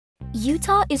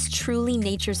Utah is truly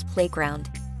nature's playground,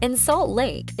 and Salt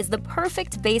Lake is the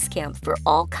perfect base camp for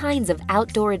all kinds of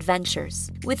outdoor adventures.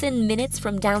 Within minutes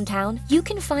from downtown, you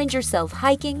can find yourself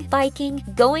hiking, biking,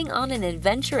 going on an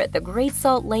adventure at the Great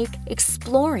Salt Lake,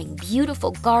 exploring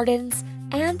beautiful gardens,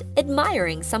 and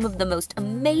admiring some of the most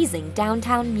amazing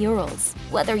downtown murals.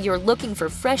 Whether you're looking for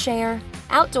fresh air,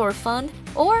 outdoor fun,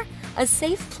 or a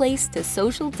safe place to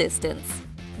social distance,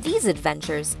 these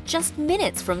adventures, just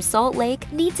minutes from Salt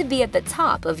Lake, need to be at the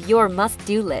top of your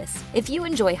must-do list. If you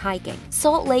enjoy hiking,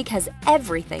 Salt Lake has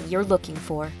everything you're looking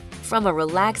for. From a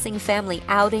relaxing family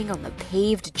outing on the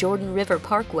paved Jordan River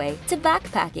Parkway to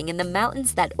backpacking in the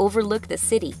mountains that overlook the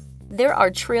city, there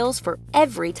are trails for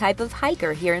every type of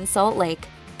hiker here in Salt Lake.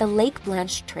 The Lake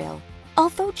Blanche Trail,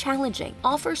 although challenging,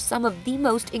 offers some of the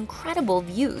most incredible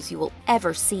views you will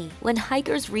ever see. When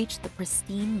hikers reach the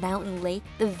pristine mountain lake,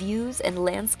 the views and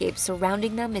landscape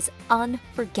surrounding them is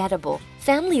unforgettable.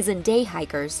 Families and day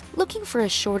hikers looking for a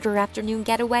shorter afternoon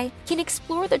getaway can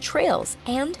explore the trails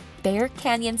and Bear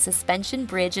Canyon Suspension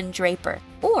Bridge in Draper,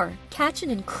 or catch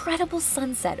an incredible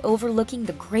sunset overlooking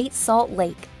the Great Salt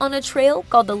Lake on a trail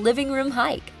called the Living Room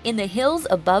Hike in the hills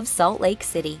above Salt Lake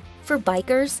City. For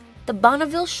bikers, the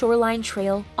Bonneville Shoreline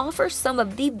Trail offers some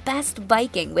of the best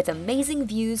biking with amazing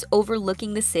views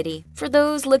overlooking the city. For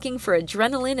those looking for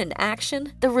adrenaline and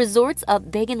action, the resorts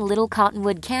up Big and Little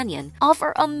Cottonwood Canyon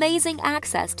offer amazing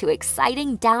access to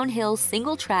exciting downhill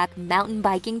single-track mountain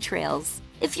biking trails.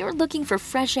 If you're looking for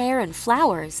fresh air and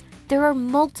flowers, there are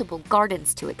multiple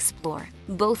gardens to explore.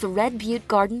 Both Red Butte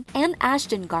Garden and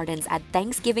Ashton Gardens at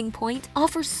Thanksgiving Point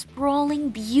offer sprawling,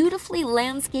 beautifully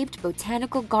landscaped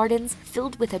botanical gardens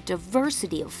filled with a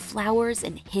diversity of flowers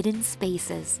and hidden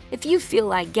spaces. If you feel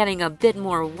like getting a bit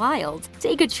more wild,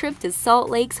 take a trip to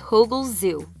Salt Lake's Hogle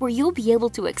Zoo, where you'll be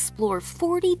able to explore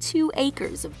 42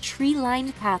 acres of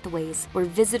tree-lined pathways where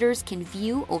visitors can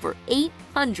view over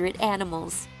 800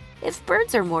 animals. If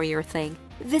birds are more your thing,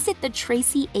 visit the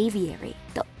Tracy Aviary,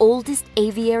 the oldest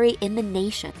aviary in the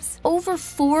nation. Over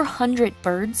 400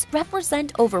 birds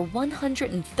represent over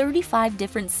 135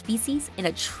 different species in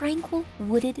a tranquil,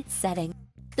 wooded setting.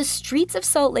 The streets of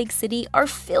Salt Lake City are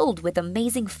filled with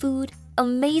amazing food,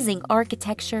 amazing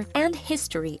architecture, and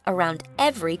history around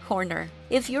every corner.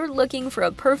 If you're looking for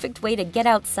a perfect way to get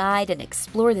outside and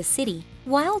explore the city,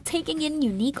 while taking in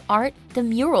unique art, the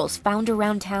murals found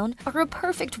around town are a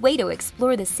perfect way to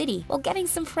explore the city while getting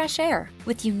some fresh air.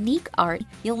 With unique art,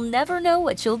 you'll never know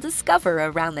what you'll discover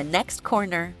around the next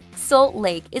corner. Salt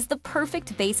Lake is the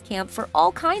perfect base camp for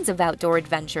all kinds of outdoor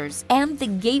adventures and the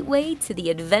gateway to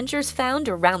the adventures found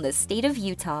around the state of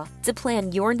Utah. To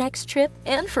plan your next trip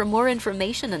and for more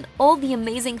information on all the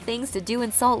amazing things to do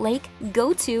in Salt Lake,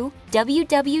 go to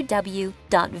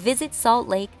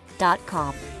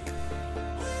www.visitsaltlake.com.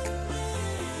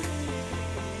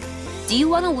 Do you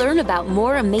want to learn about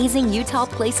more amazing Utah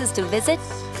places to visit?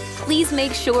 Please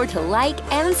make sure to like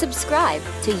and subscribe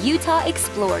to Utah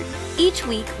Explored. Each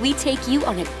week, we take you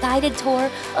on a guided tour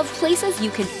of places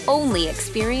you can only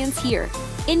experience here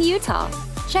in Utah.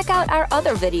 Check out our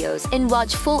other videos and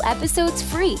watch full episodes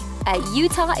free at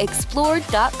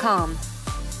utahexplored.com.